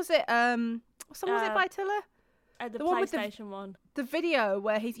You song had, was it? What song was it Uh, by Attila? the the one with the- PlayStation one? The video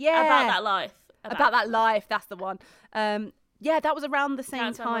where he's About that life. about that life. That's the one. Yeah, that was around the same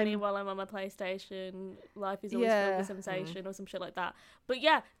Counts my money time. while I'm on my PlayStation. Life is always Yeah. filled with sensation or some shit like that. But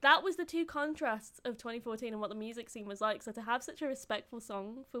yeah, that was the two contrasts of 2014 and what the music scene was like. So to have such a respectful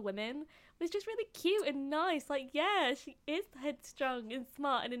song for women was just really cute and nice. Like, yeah, she is headstrong and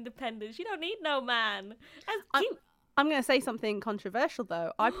smart and independent. She don't need no man. That's cute. I'm going to say something controversial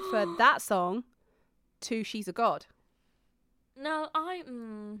though. I prefer that song to "She's a God," No, I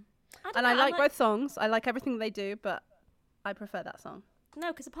don't and know, I like both songs. I like everything they do, but I prefer that song. No,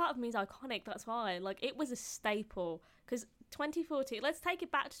 because a part of me is iconic. That's why. Like, it was a staple. Because 2014, let's take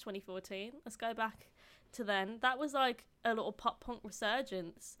it back to 2014. Let's go back to then. That was like a little pop punk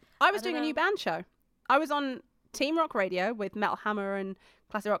resurgence. I was I don't doing a new know. band show. I was on Team Rock Radio with Metal Hammer and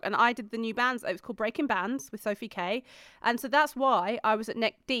Classic Rock, and I did the new bands. It was called Breaking Bands with Sophie Kay, and so that's why I was at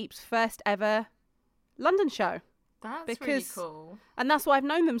Neck Deep's first ever London show. That's Because- really cool. And that's why I've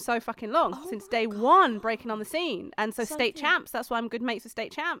known them so fucking long, Oh since my day one, breaking on the scene. And so State Sophie. Champs, that's why I'm good mates with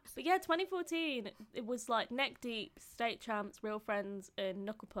State Champs. But yeah, 2014, it was like Neck Deep, State Champs, Real Friends, and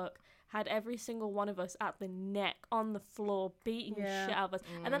Knucklepuck had every single one of us at the neck, on the floor, beating the Yeah. shit out of us.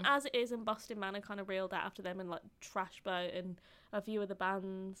 And then As It Is and Boston Manor kind of reeled out after them, and like Trash Boat and a few other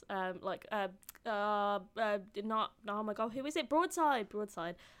bands, not, oh my god, who is it? Broadside.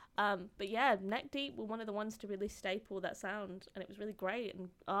 But yeah, Neck Deep were one of the ones to really staple that sound, and it was really great, and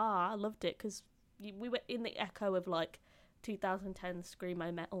I loved it because we were in the echo of like 2010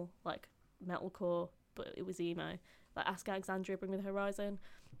 screamo metal, like metalcore, but it was emo. Like Ask Alexandria, Bring Me the Horizon,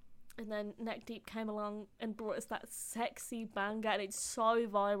 and then Neck Deep came along and brought us that sexy banger, and it's so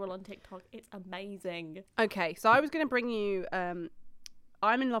viral on TikTok. It's amazing. Okay, so I was going to bring you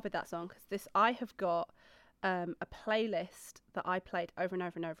I'm in love with that song because I have got a playlist that I played over and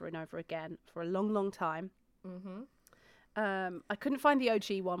over and over and over again for a long, long time. I couldn't find the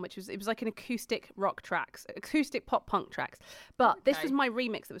OG one, it was like an acoustic rock tracks, acoustic pop punk tracks. But this Okay. was my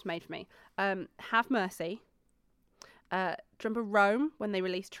remix that was made for me. Have Mercy, remember Rome when they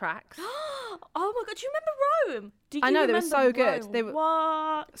released tracks? Oh my god, do you remember Rome? Do you I know, they were remember so good. Rome? They were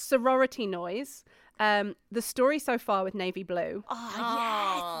What? Sorority Noise. The Story So Far with Navy Blue.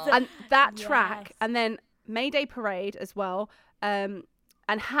 Oh, yes. And that track, Yes. and then Mayday Parade as well, and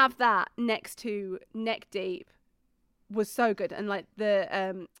have that next to Neck Deep was so good. And like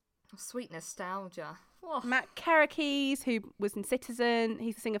the Sweet nostalgia. Oh. Matt Kerakes, who was in Citizen,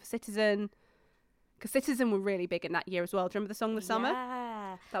 he's the singer for Citizen, because Citizen were really big in that year as well. Do you remember the song The Summer?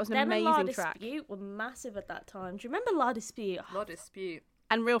 Yeah. That was an Them and La amazing track. Dispute were massive at that time. Do you remember La Dispute? La Dispute.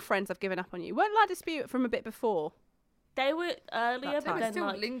 And Real Friends, I've Given Up on You. Weren't La Dispute from a bit before? They were earlier, That They but were then still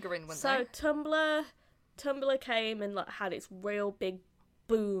like lingering, weren't so they? Tumblr came and like had its real big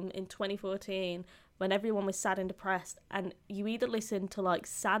boom in 2014 when everyone was sad and depressed, and you either listened to like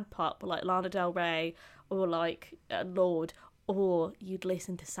sad pop like Lana Del Rey or like Lorde, or you'd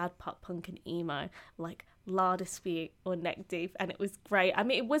listen to sad pop punk and emo like La Dispute or Neck Deep, and it was great. I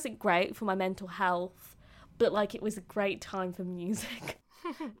mean, it wasn't great for my mental health, but like it was a great time for music.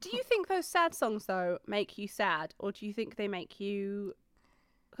 Do you think those sad songs though make you sad, or do you think they make you?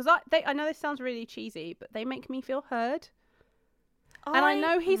 Because I know this sounds really cheesy, but they make me feel heard. And I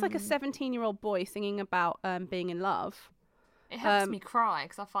know he's like a 17-year-old boy singing about being in love. It helps me cry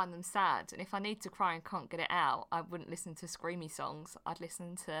because I find them sad. And if I need to cry and can't get it out, I wouldn't listen to screamy songs. I'd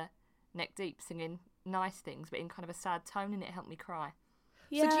listen to Neck Deep singing nice things, but in kind of a sad tone, and it helped me cry.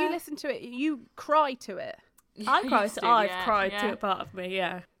 So do you listen to it? You cry to it? I cried. used to, I've yeah, cried yeah. to a part of me.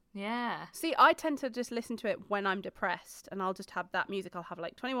 Yeah. Yeah. See, I tend to just listen to it when I'm depressed, and I'll just have that music. I'll have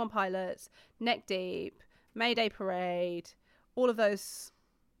like 21 Pilots, Neck Deep, Mayday Parade, all of those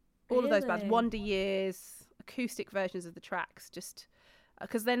bands, Really? Wonder Years, acoustic versions of the tracks, just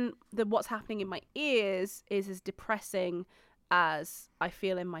because then what's happening in my ears is as depressing as I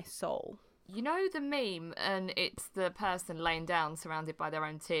feel in my soul. You know the meme, and it's the person laying down surrounded by their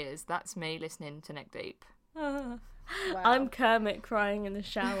own tears? That's me listening to Neck Deep. I'm Kermit crying in the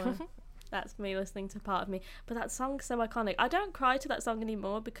shower. That's me listening to Part of Me. But that song's so iconic. I don't cry to that song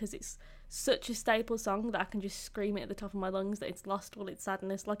anymore because it's such a staple song that I can just scream it at the top of my lungs that it's lost all its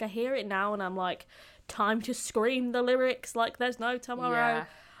sadness. Like, I hear it now and I'm like, time to scream the lyrics like there's no tomorrow.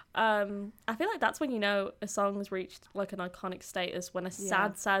 I feel like that's when you know a song's reached like an iconic status, when a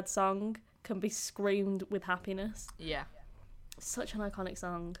sad song can be screamed with happiness. Yeah. Such an iconic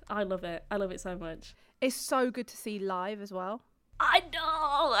song. I love it. I love it so much. It's so good to see live as well. I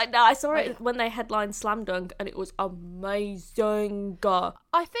know. I saw it when they headlined Slam Dunk and it was amazing.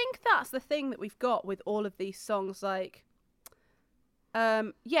 I think that's the thing that we've got with all of these songs, like,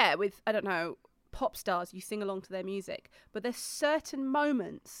 with, I don't know, pop stars, you sing along to their music, but there's certain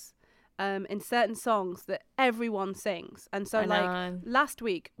moments in certain songs that everyone sings. And so, like, last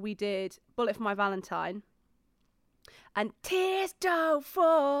week we did Bullet for My Valentine, and tears don't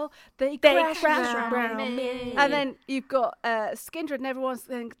fall, they crash around me. And then you've got Skindred, and everyone's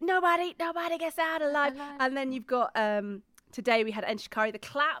saying, nobody gets out alive. And then you've got, today we had En Shikari, the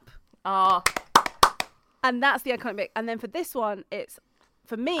clap. Oh. And that's the iconic bit. And then for this one, it's,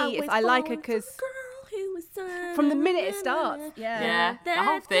 for me, I like it because from the minute it starts. Yeah, the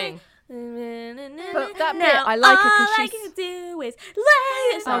whole thing. But that bit, I like it because she's... All I can do is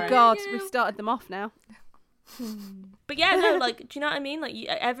lay it Oh, God, we've started them off now. But yeah, no, like, do you know what I mean? Like,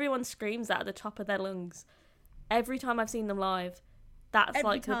 everyone screams that at the top of their lungs. Every time I've seen them live, that's Every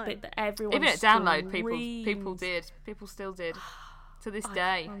like time. the bit that everyone Even at download, screams. people still did to this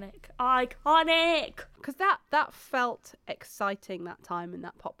day. Iconic. Because that felt exciting that time in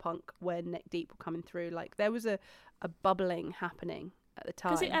that pop punk when Neck Deep were coming through. Like, there was a bubbling happening at the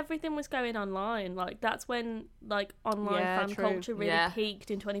time. Because everything was going online. Like, that's when, like, online fan true. culture really peaked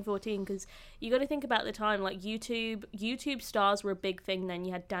in 2014. Because you got to think about the time, like, YouTube stars were a big thing then.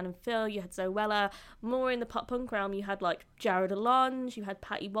 You had Dan and Phil, you had Zoella. More in the pop punk realm, you had, like, Jared Alonge, you had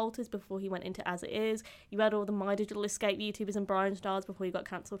Patty Walters before he went into As It Is. You had all the My Digital Escape YouTubers and Brian Stars before he got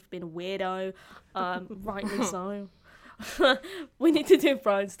cancelled for being a weirdo. Rightly so. We need to do a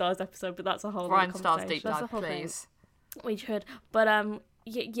Brian Stars episode, but that's a whole Brian other Stars conversation. deep That's dive, the whole thing. please. We should. But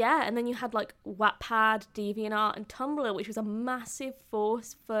yeah, and then you had like Wattpad, DeviantArt and Tumblr, which was a massive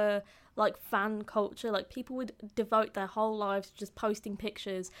force for like fan culture. Like, people would devote their whole lives to just posting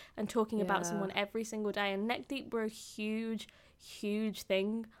pictures and talking about someone every single day. And Neck Deep were a huge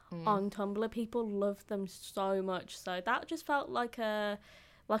thing on Tumblr. People loved them so much. So that just felt like a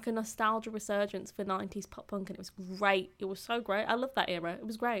nostalgia resurgence for 90s pop punk, and it was great. It was so great. I love that era. It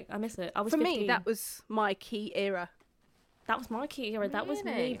was great. I miss it. I was For 15. me, that was my key era. That was my key era. That was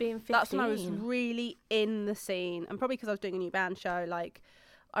me Really? being 15. That's when I was really in the scene, and probably because I was doing a new band show. Like,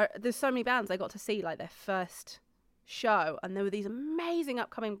 there's so many bands I got to see like their first show, and there were these amazing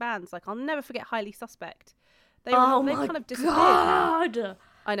upcoming bands. Like, I'll never forget Highly Suspect. They my kind of disappeared now. God.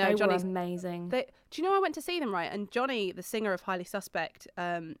 I know, They Johnny's were amazing. do you know I went to see them, right? And Johnny, the singer of Highly Suspect,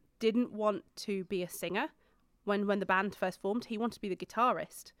 didn't want to be a singer when the band first formed. He wanted to be the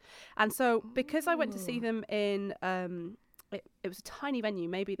guitarist. And so because I went to see them in it was a tiny venue,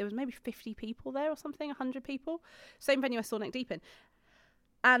 there was maybe 50 people there or something, 100 people. Same venue I saw Neck Deep in.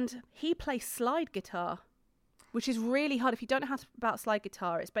 And he plays slide guitar, which is really hard. If you don't know about slide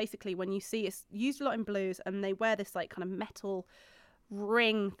guitar, it's basically when you see it's used a lot in blues, and they wear this like kind of metal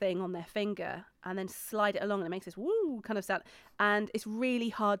ring thing on their finger and then slide it along, and it makes this woo kind of sound, and it's really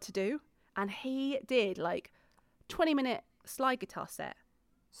hard to do. And he did like 20-minute slide guitar set.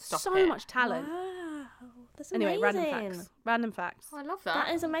 So much talent. Wow, that's Anyway, amazing. random facts. Oh, I love that.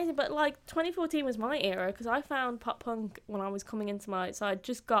 That is amazing. But like 2014 was my era, because I found pop punk when I was coming into my. So I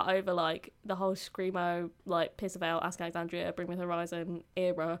just got over like the whole screamo, like Piss of Ale, Ask Alexandria, Bring Me the Horizon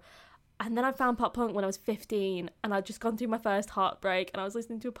era. And then I found pop punk when I was 15, and I'd just gone through my first heartbreak, and I was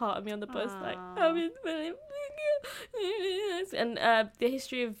listening to a part of me on the bus, like, and the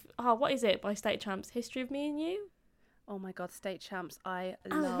history of, what is it, by State Champs? History of Me and You? Oh my God, State Champs, I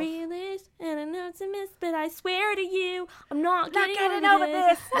I'm a love. realist and I know it's a miss, but I swear to you, I'm not Not getting over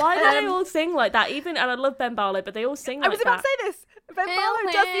this. Why do they all sing like that? Even, and I love Ben Barlow, but they all sing like I was about that. to say this. Ben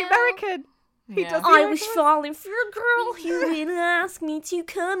Barlow does the American. He does the I was American. falling for a girl who would ask me to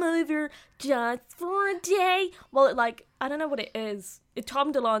come over just for a day. Well, like, I don't know what it is.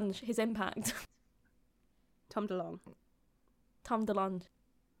 Tom DeLonge, his impact. Tom DeLonge. Tom DeLonge.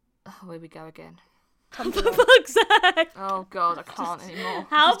 Oh, here we go again. For fuck's sake. Oh God, I can't anymore.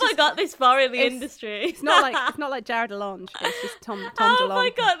 How have I got this far in the industry? It's not like Jared DeLonge. It's just Tom How DeLonge. have I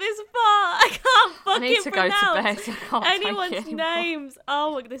got this far? I can't I fucking need to go to pronounce bed. I can't take it anyone's anymore. names.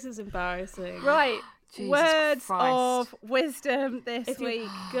 Oh, this is embarrassing. Right. Jesus Words Christ. of wisdom this If week.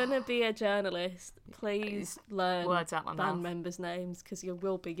 you're gonna be a journalist, please learn Words out my band mouth. members' names, because you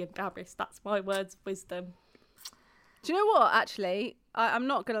will be embarrassed. That's my words of wisdom. Do you know what? Actually, I'm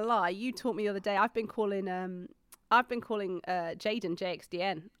not gonna lie. You taught me the other day. I've been calling Jaden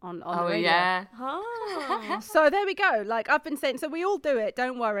JXDN on the Oh radio. yeah. Oh. So there we go. Like, I've been saying, so we all do it.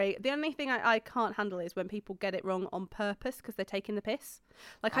 Don't worry. The only thing I can't handle is when people get it wrong on purpose because they're taking the piss.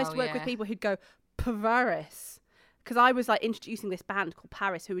 Like, I used to work with yeah. people who'd go Paris. Because I was like introducing this band called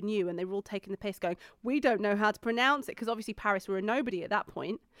Paris who were new, and they were all taking the piss going, we don't know how to pronounce it, because obviously Paris were a nobody at that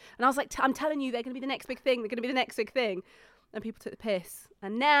point. And I was like, I'm telling you, they're going to be the next big thing. They're going to be the next big thing. And people took the piss.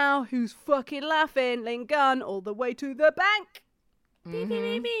 And now, who's fucking laughing? Lincoln all the way to the bank.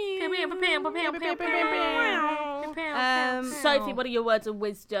 Sophie, what are your words of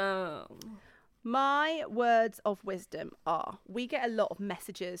wisdom? My words of wisdom are, we get a lot of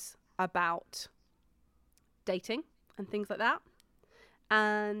messages about dating and things like that.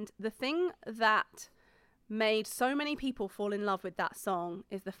 And the thing that made so many people fall in love with that song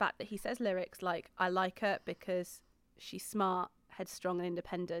is the fact that he says lyrics like, I like her because she's smart, headstrong and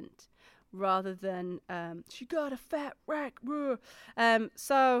independent, rather than she got a fat rack.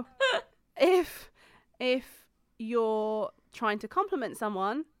 So if you're trying to compliment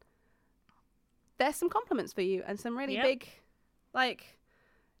someone, there's some compliments for you and some really big, like,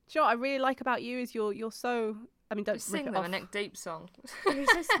 do you know what I really like about you is you're so, I mean, don't Sing rip it them off. a Neck Deep song. You're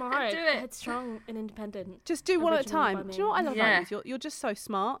so smart. Do it. Headstrong and independent. Just do one at a Originally time. by Do you know what I love Yeah. about you? You're just so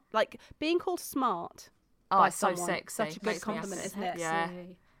smart. Like, being called smart Oh, by it's so someone, sexy. such a good Makes me compliment, happy. isn't it? Yeah.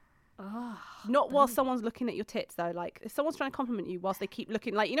 Oh, Not while someone's looking at your tits, though. Like, if someone's trying to compliment you whilst they keep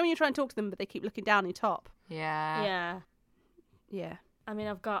looking, like, you know when you're trying to talk to them, but they keep looking down your top? Yeah. yeah. Yeah. I mean,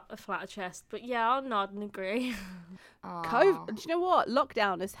 I've got a flatter chest, but yeah, I'll nod and agree. Oh. COVID, do you know what?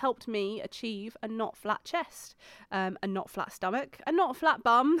 Lockdown has helped me achieve a not flat chest, a not flat stomach, a not flat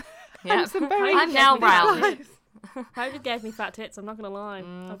bum. Yeah. and some very I'm now round. nice- COVID gave me fat tits, I'm not going to lie.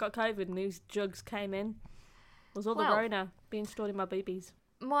 I got COVID and these jugs came in. It was all the Well. Rona being stored in my boobies.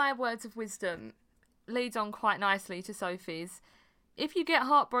 My words of wisdom leads on quite nicely to Sophie's. If you get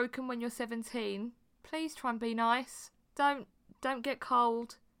heartbroken when you're 17, please try and be nice. Don't get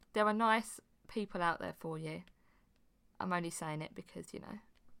cold. There are nice people out there for you. I'm only saying it because, you know.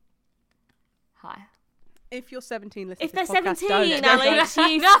 Hi. If you're 17, listen If to they're this podcast, 17, don't. Alex, you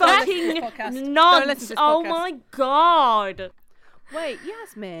Don't listen to fucking this podcast. Don't nods. listen to this Oh podcast. my god. Wait,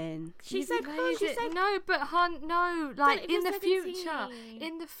 Yasmin. She said, No, but hun, no. Like, if in you're the future. 17.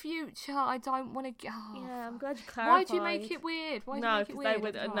 In the future, I don't want to... Oh, Yeah, I'm glad you clarified. why do you make it weird? Why do you No, make it because weird? they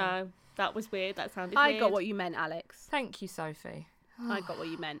would. every time? No, that was weird. That sounded I weird. got what you meant, Alex. Thank you, Sophie. I got what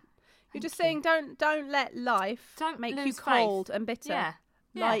you meant. You're Thank just you. saying don't let life Don't make you lose cold faith. and bitter. Yeah.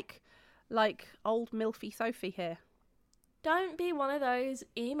 Yeah. Like old milfy Sophie here. Don't be one of those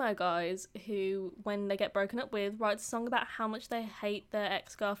emo guys who, when they get broken up with, writes a song about how much they hate their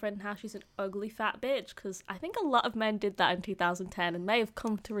ex-girlfriend and how she's an ugly fat bitch, because I think a lot of men did that in 2010 and may have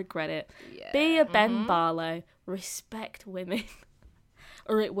come to regret it. Yeah. Be a Ben Barlow. Respect women,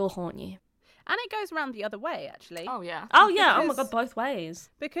 or it will haunt you. And it goes around the other way, actually. Oh, yeah. Oh, yeah. Oh, my Because- God, both ways.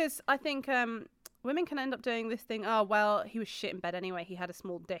 Because I think women can end up doing this thing, oh, well, he was shit in bed anyway, he had a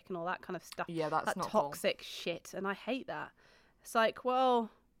small dick and all that kind of stuff. Yeah, that's that not cool. toxic shit, and I hate that. It's like,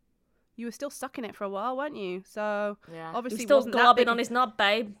 well, you were still stuck in it for a while, weren't you? So Yeah. obviously He's still wasn't that globbing big, on his knob,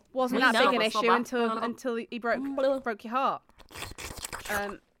 babe. wasn't We that know. big an It's not issue bad. until he broke your heart.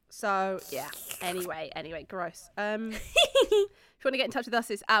 So yeah. Anyway, gross. If you want to get in touch with us,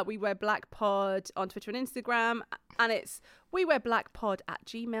 it's at We Wear Black Pod on Twitter and Instagram, and it's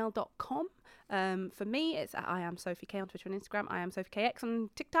wewearblackpod@gmail.com. For me, it's at I am Sophie K on Twitter and Instagram. I am Sophie KX on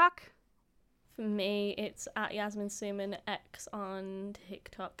TikTok. For me, it's at Yasmin Suman X on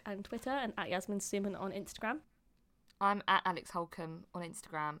TikTok and Twitter, and at Yasmin Suman on Instagram. I'm at Alex Holcomb on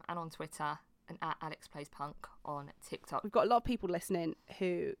Instagram and on Twitter, and at Alex Plays Punk on TikTok. We've got a lot of people listening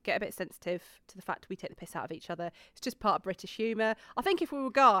who get a bit sensitive to the fact we take the piss out of each other. It's just part of British humour. I think if we were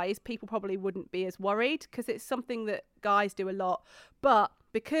guys, people probably wouldn't be as worried because it's something that guys do a lot. But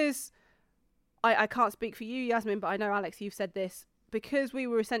because I can't speak for you, Yasmin, but I know, Alex, you've said this. Because we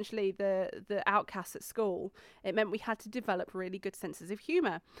were essentially the outcasts at school, it meant we had to develop really good senses of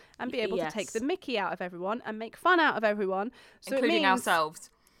humour and be able to take Yes. the mickey out of everyone and make fun out of everyone. So Including it means, ourselves.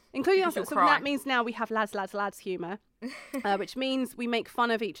 Including because ourselves. So you'll cry. that means now we have lads humour, which means we make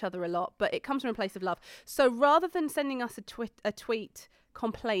fun of each other a lot, but it comes from a place of love. So rather than sending us a tweet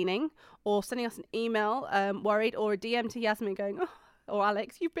complaining or sending us an email worried or a DM to Yasmin going, oh, or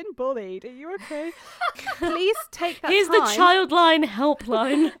Alex, you've been bullied. Are you okay? Please take that Here's time. the Childline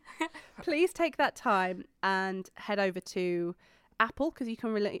helpline. Please take that time and head over to Apple because you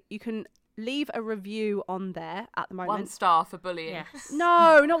can leave a review on there at the moment. 1 star for bullying. Yes.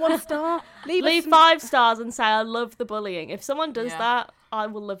 No, not 1 star. Leave 5 stars and say I love the bullying. If someone does Yeah. that, I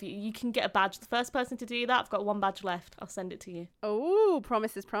will love you. You can get a badge. The first person to do that, I've got 1 badge left. I'll send it to you. Oh,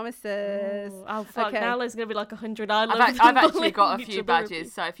 promises. Oh fuck! Okay. Now there's gonna be like 100. I love I've the actually bullying got a each few other badges,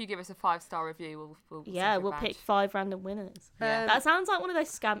 reviews. so if you give us a 5-star review, we'll Yeah, send you a we'll badge. pick 5 random winners. That sounds like one of those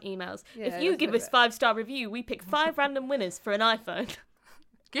scam emails. Yeah, if it you does give a us bit. 5-star review, we pick 5 random winners for an iPhone.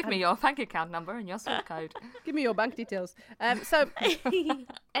 Give me your bank account number and your sort code. Give me your bank details. So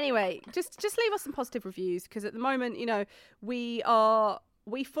anyway, just leave us some positive reviews because at the moment, you know, we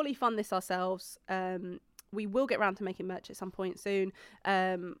fully fund this ourselves. We will get around to making merch at some point soon.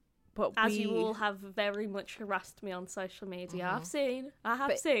 But As you all have very much harassed me on social media. I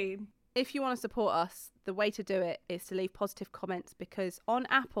have seen. If you want to support us, the way to do it is to leave positive comments because on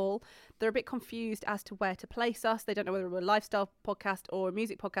Apple, they're a bit confused as to where to place us. They don't know whether we're a lifestyle podcast or a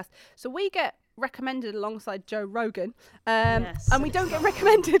music podcast. So we get recommended alongside Joe Rogan. Yes. And we don't get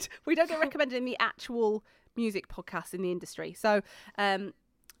recommended. We don't get recommended in the actual music podcast in the industry. So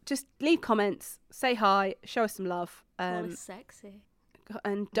just leave comments, say hi, show us some love. Call us sexy.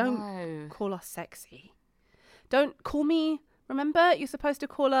 And don't No. call us sexy. Don't call me. Remember, you're supposed to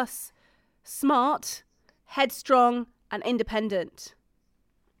call us smart, headstrong, and independent.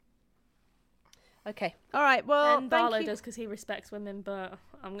 Okay. All right. Well, Ben thank Barlow you. does because he respects women, but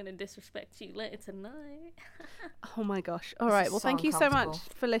I'm going to disrespect you later tonight. Oh my gosh. All This right. is Well, so thank you so much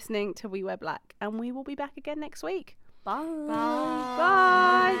uncomfortable. for listening to We Wear Black, and we will be back again next week. Bye.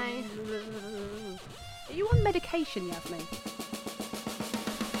 Bye. Are you on medication, Yasmin?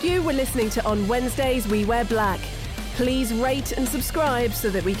 You were listening to On Wednesdays We Wear Black. Please rate and subscribe so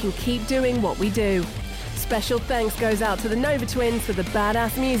that we can keep doing what we do. Special thanks goes out to the Nova Twins for the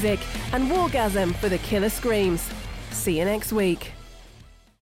badass music and Wargasm for the killer screams. See you next week.